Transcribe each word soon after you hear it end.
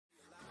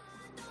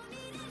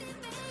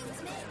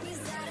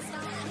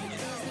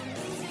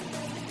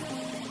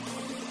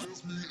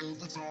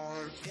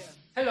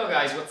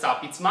guys, what's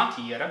up? It's Matt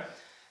here,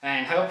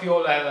 and I hope you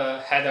all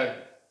have had a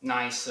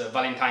nice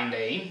Valentine's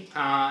Day.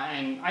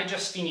 And I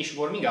just finished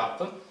warming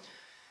up,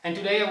 and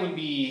today I will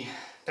be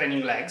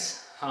training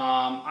legs.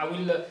 I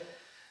will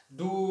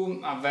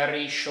do a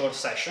very short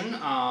session,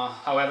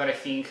 however I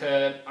think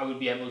I will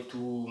be able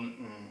to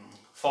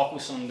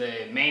focus on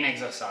the main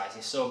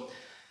exercises. So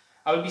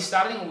I will be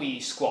starting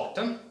with squat.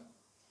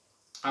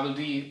 I will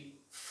do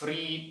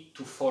 3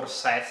 to 4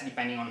 sets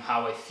depending on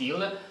how I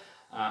feel,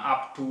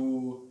 up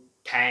to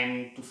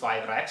 10 to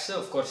 5 reps,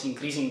 of course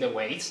increasing the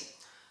weights.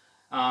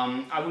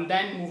 I will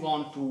then move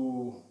on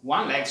to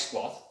one leg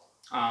squat.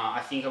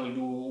 I think I will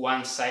do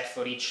one set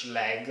for each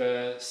leg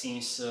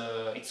since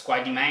it's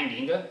quite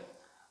demanding,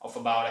 of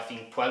about I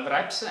think 12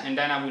 reps, and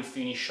then I will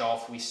finish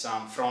off with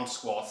some front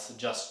squats,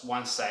 just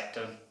one set,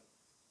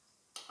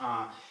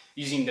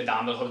 using the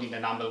dumbbell, holding the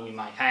dumbbell with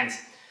my hands.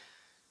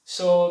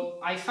 So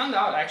I found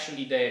out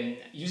actually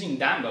that using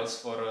dumbbells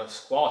for a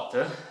squat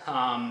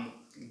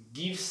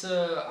gives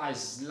a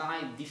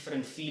slight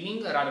different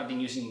feeling rather than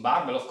using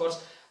barbell. Of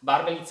course,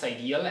 barbell is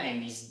ideal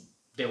and is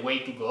the way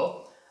to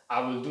go.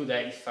 I will do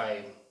that if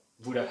I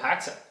would have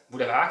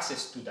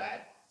access to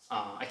that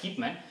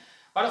equipment.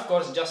 But of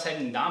course, just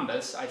having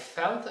dumbbells, I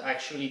felt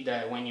actually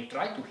that when you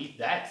try to hit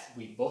that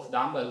with both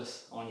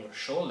dumbbells on your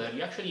shoulder,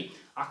 you actually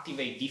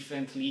activate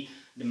differently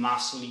the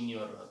muscle in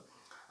your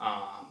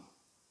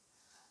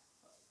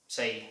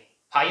say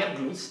higher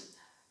glutes.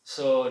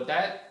 So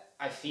that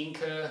I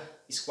think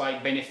is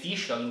quite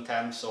beneficial in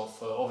terms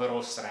of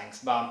overall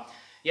strength. But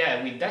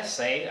yeah, with that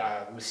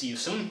said, we'll see you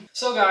soon.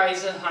 So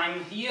guys,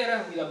 I'm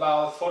here with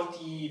about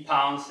 40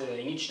 pounds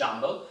in each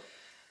dumbbell,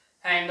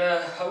 and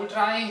I will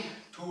try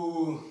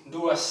to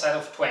do a set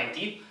of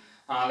 20.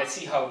 Let's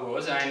see how it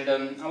goes,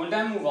 and I will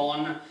then move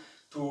on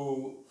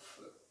to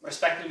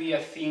respectively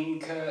I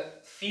think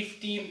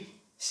 50,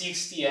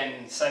 60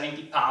 and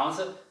 70 pounds.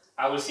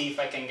 I will see if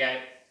I can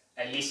get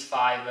at least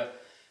 5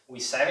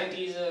 with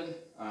 70s.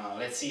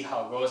 Let's see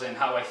how it goes and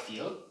how I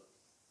feel.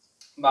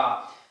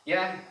 But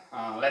yeah,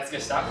 let's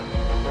get started.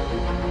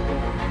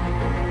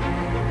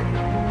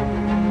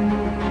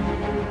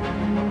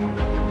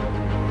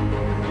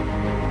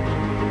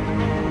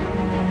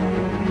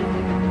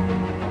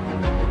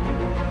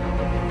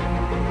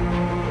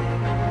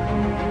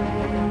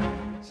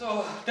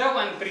 So that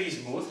went pretty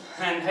smooth,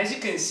 and as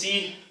you can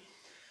see,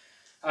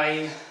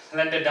 I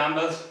let the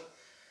dumbbells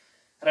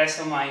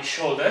rest on my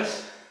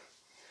shoulders,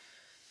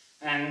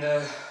 and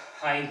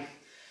I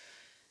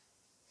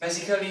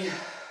basically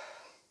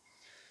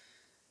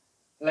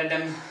let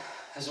them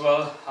as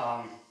well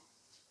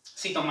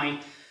sit on my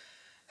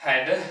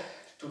head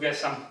to get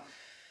some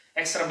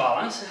extra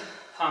balance.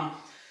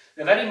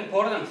 The very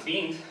important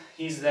thing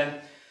is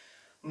that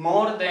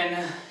more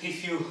than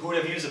if you would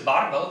have used a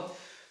barbell,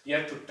 you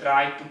have to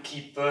try to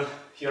keep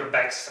your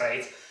back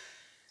straight.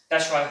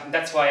 That's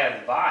why I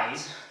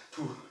advise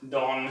to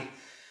don't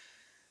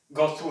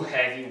go too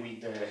heavy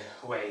with the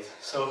weight.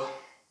 So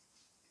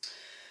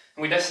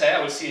with that said,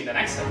 I will see you in the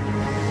next set.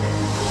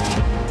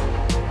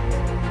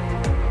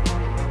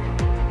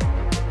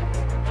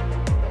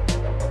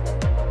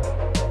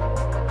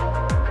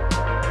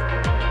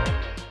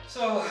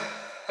 So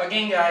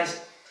again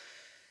guys,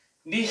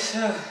 this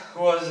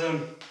was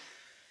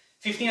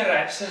 15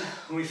 reps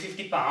with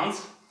 50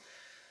 pounds,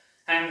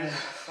 and as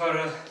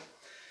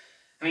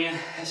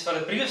for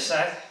the previous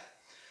set,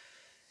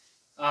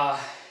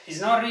 it's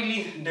not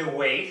really the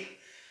weight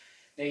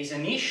that is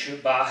an issue,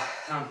 but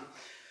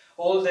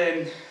all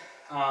the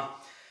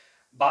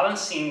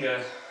balancing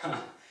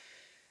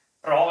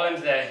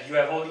problems that you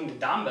have holding the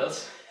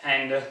dumbbells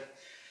and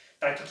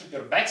try to keep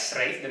your back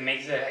straight that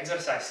makes the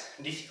exercise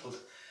difficult.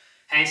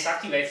 Hence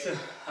activates,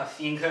 I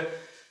think,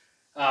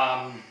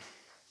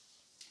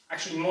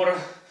 actually more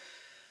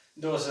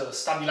those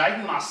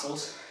stabilizing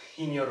muscles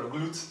in your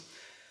glutes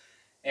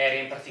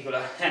area in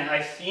particular. And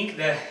I think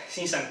that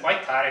since I'm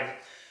quite tired,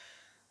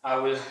 I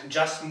will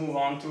just move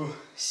on to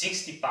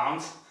 60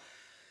 pounds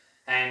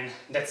and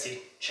that's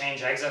it.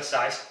 Change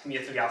exercise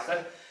immediately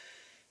after.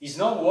 It's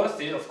not worth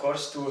it, of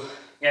course, to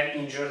get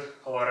injured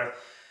or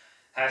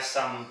have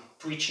some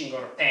twitching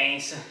or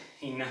pains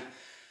in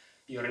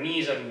your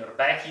knees or in your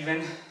back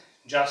even.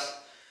 Just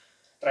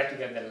try to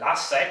get the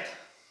last set.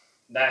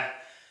 That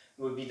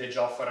will be the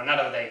job for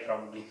another day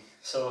probably.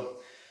 So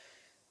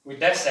with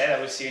that said,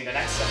 I will see you in the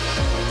next set.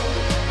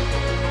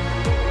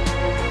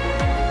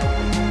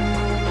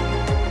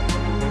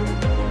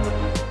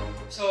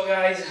 So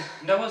guys,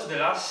 that was the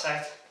last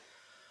set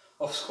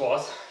of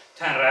squat,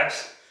 10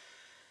 reps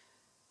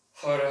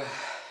for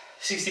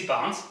 60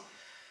 pounds,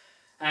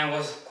 and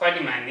was quite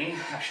demanding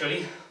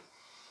actually.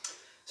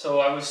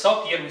 So I will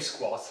stop here with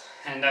squat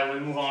and I will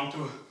move on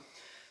to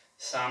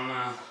some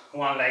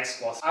one leg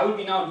squats. I will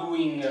be now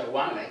doing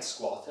one leg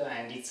squat,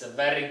 and it's a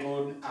very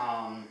good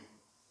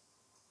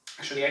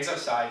actually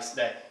exercise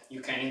that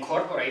you can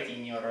incorporate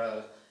in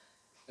your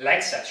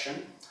leg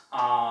session.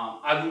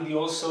 I will be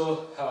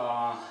also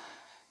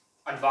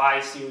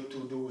advise you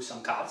to do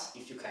some cuts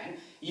if you can,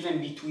 even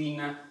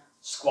between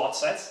squat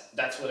sets.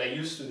 That's what I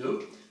used to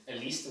do. at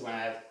least when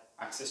I have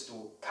access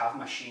to calf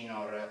machine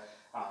or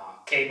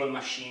cable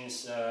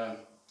machines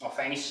of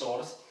any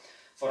sort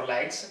for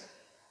legs.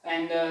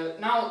 And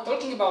now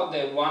talking about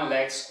the one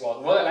leg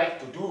squat, what I like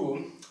to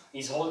do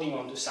is holding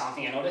on to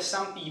something. I know that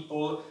some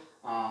people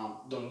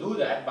don't do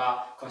that,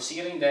 but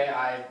considering that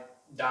I've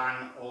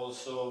done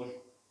also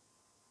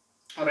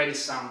already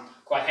some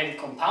quite heavy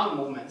compound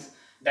movements,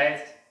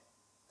 that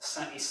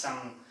is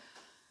some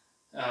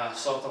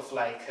sort of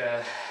like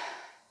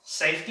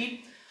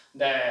safety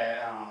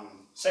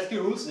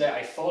rules that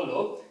I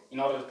follow in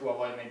order to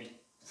avoid maybe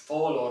to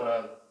fall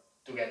or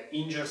to get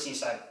injured,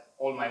 since I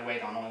hold my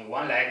weight on only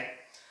one leg.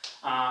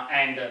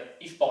 And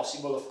if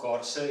possible, of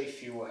course,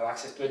 if you have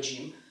access to a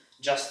gym,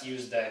 just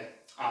use the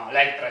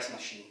leg press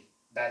machine.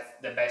 That's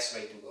the best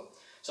way to go.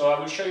 So I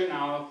will show you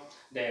now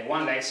the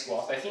one leg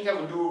squat. I think I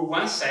will do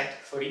one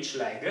set for each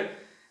leg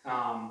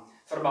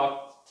for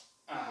about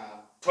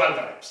 12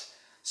 reps.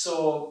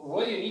 So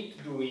what you need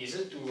to do is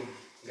to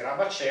grab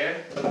a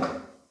chair,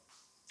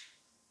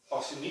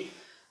 possibly,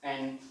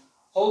 and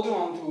hold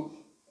on to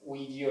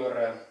with your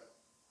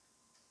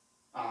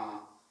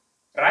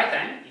right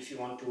hand if you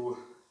want to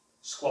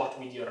squat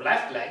with your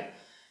left leg,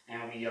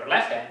 and with your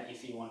left hand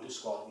if you want to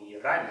squat with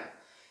your right leg.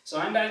 So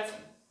and that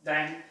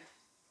then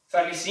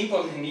fairly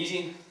simple and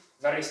easy,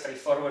 very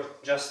straightforward.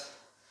 Just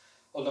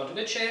hold on to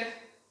the chair,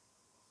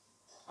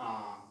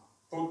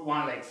 put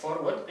one leg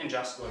forward and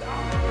just go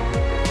down.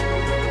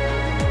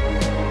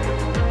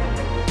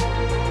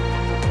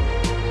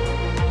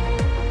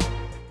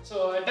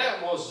 So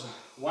that was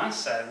one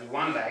set with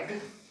one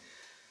leg.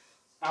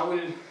 I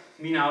will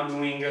be now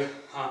doing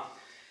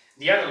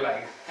the other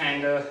leg,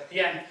 and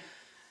yeah,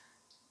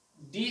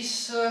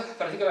 this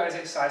particular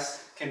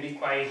exercise can be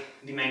quite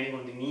demanding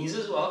on the knees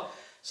as well,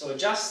 so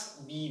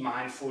just be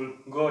mindful,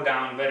 go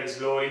down very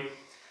slowly,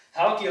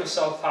 help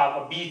yourself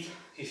up a bit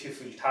if you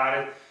feel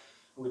tired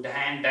with the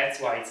hand,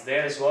 that's why it's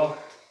there as well.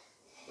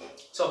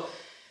 So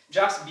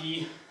just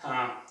be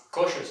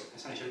cautious,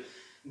 essentially,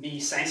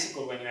 be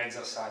sensible when you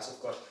exercise, of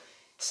course.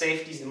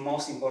 Safety is the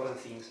most important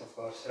thing, of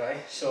course, right?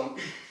 So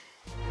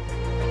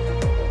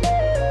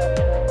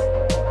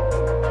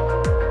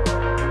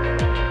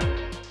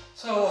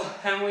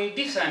and with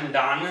this I'm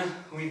done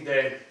with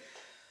the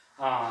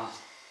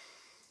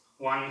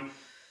one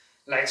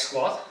leg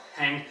squat,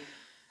 and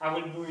I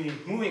will be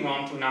moving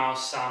on to now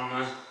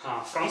some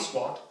front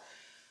squat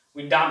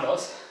with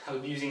dumbbells. I will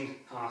be using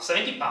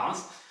 70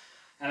 pounds,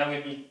 and I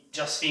will be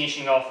just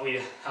finishing off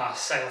with a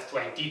set of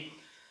 20.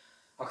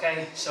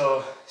 Okay,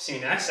 so see you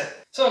in the next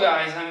set. So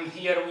guys, I'm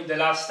here with the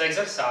last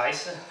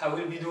exercise. I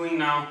will be doing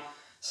now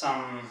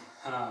some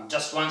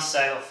just one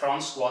set of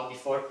front squat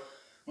before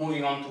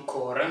moving on to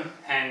core,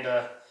 and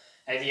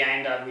at the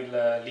end I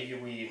will leave you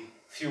with a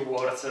few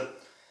words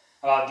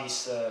about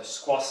this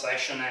squat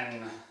session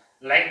and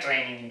leg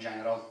training in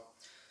general.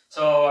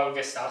 So I'll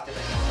get started.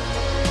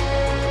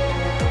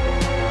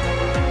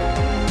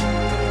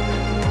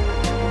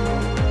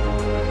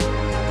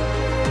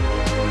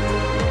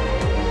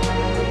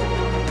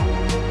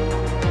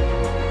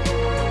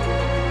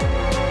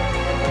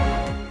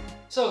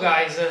 So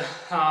guys,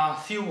 a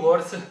few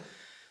words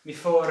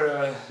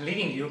before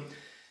leaving you.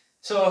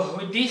 So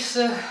with this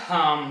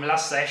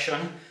last session,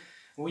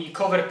 we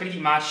covered pretty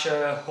much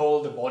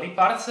all the body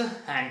parts,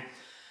 and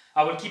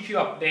I will keep you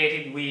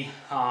updated with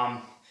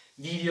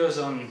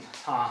videos on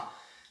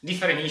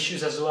different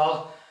issues as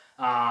well,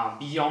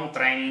 beyond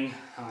training,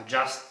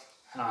 just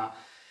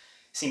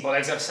simple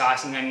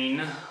exercising, I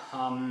mean,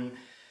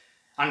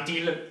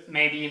 until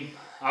maybe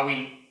I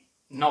will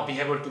not be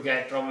able to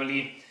get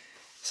probably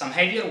some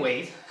heavier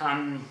weight.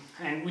 And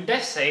with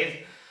that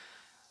said,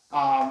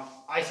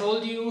 I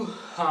told you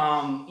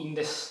in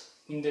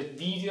the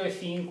video, I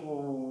think,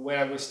 where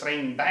I was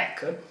training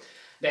back,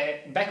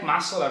 that back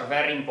muscle are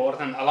very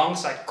important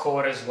alongside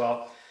core as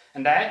well,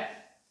 and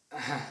that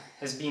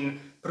has been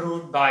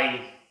proved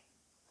by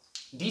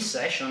this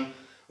session,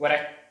 where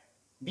I've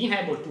been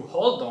able to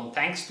hold on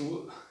thanks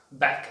to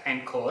back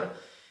and core,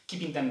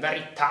 keeping them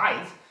very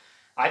tight.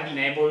 I've been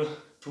able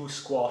to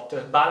squat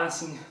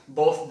balancing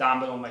both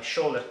dumbbells on my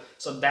shoulder.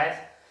 So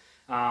that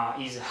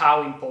is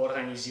how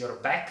important is your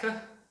back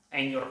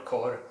and your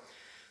core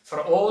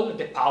for all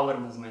the power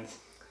movements.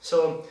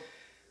 So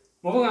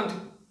moving on to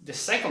the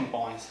second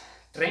point,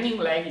 training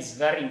leg is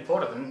very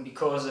important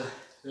because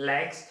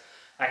legs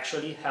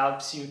actually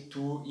helps you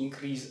to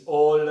increase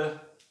all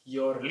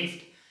your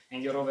lift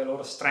and your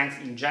overall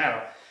strength in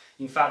general.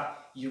 In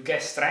fact, you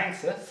get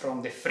strength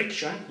from the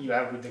friction you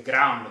have with the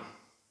ground,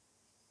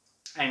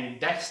 and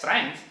that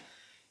strength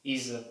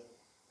is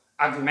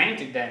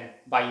augmented then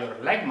by your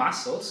leg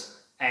muscles,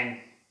 and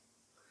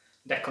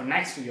that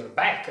connects to your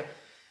back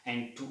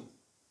and to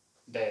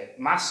the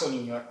muscle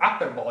in your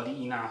upper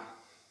body in a,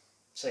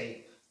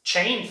 say,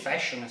 chain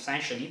fashion,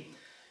 essentially,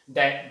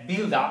 that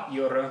build up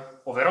your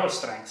overall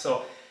strength.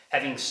 So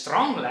having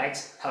strong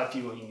legs help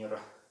you in your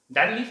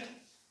deadlift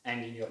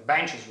and in your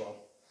bench as well.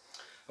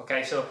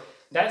 Okay, so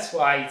that's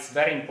why it's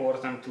very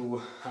important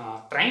to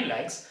train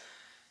legs.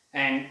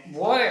 And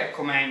what I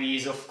recommend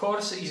is, of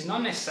course, it's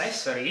not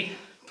necessary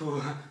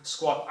to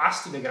squat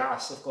ass to the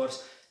grass, of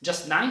course,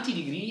 just 90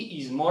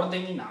 degrees is more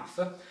than enough.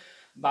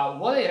 But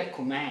what I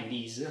recommend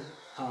is,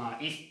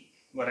 if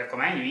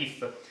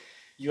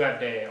you have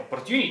the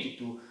opportunity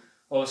to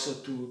also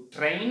to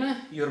train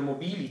your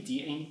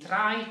mobility and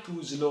try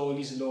to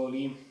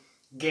slowly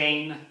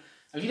gain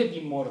a little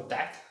bit more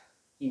depth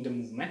in the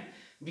movement,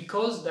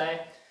 because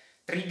they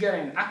trigger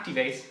and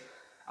activate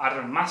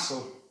our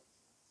muscle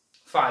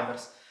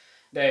fibers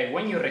that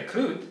when you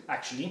recruit,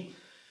 actually,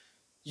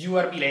 you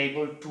will be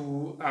able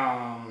to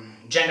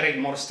generate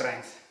more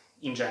strength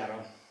in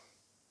general.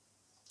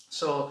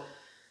 So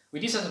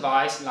with this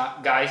advice,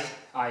 guys,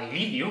 I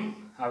leave you.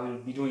 I will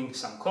be doing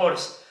some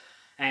course,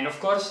 and of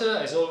course,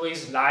 as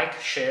always, like,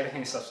 share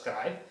and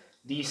subscribe.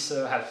 This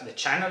helps the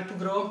channel to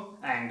grow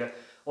and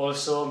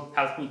also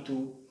help me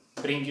to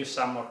bring you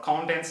some more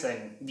contents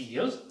and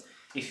videos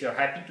if you're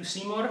happy to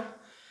see more.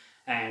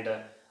 And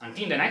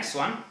until the next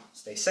one,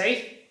 stay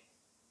safe,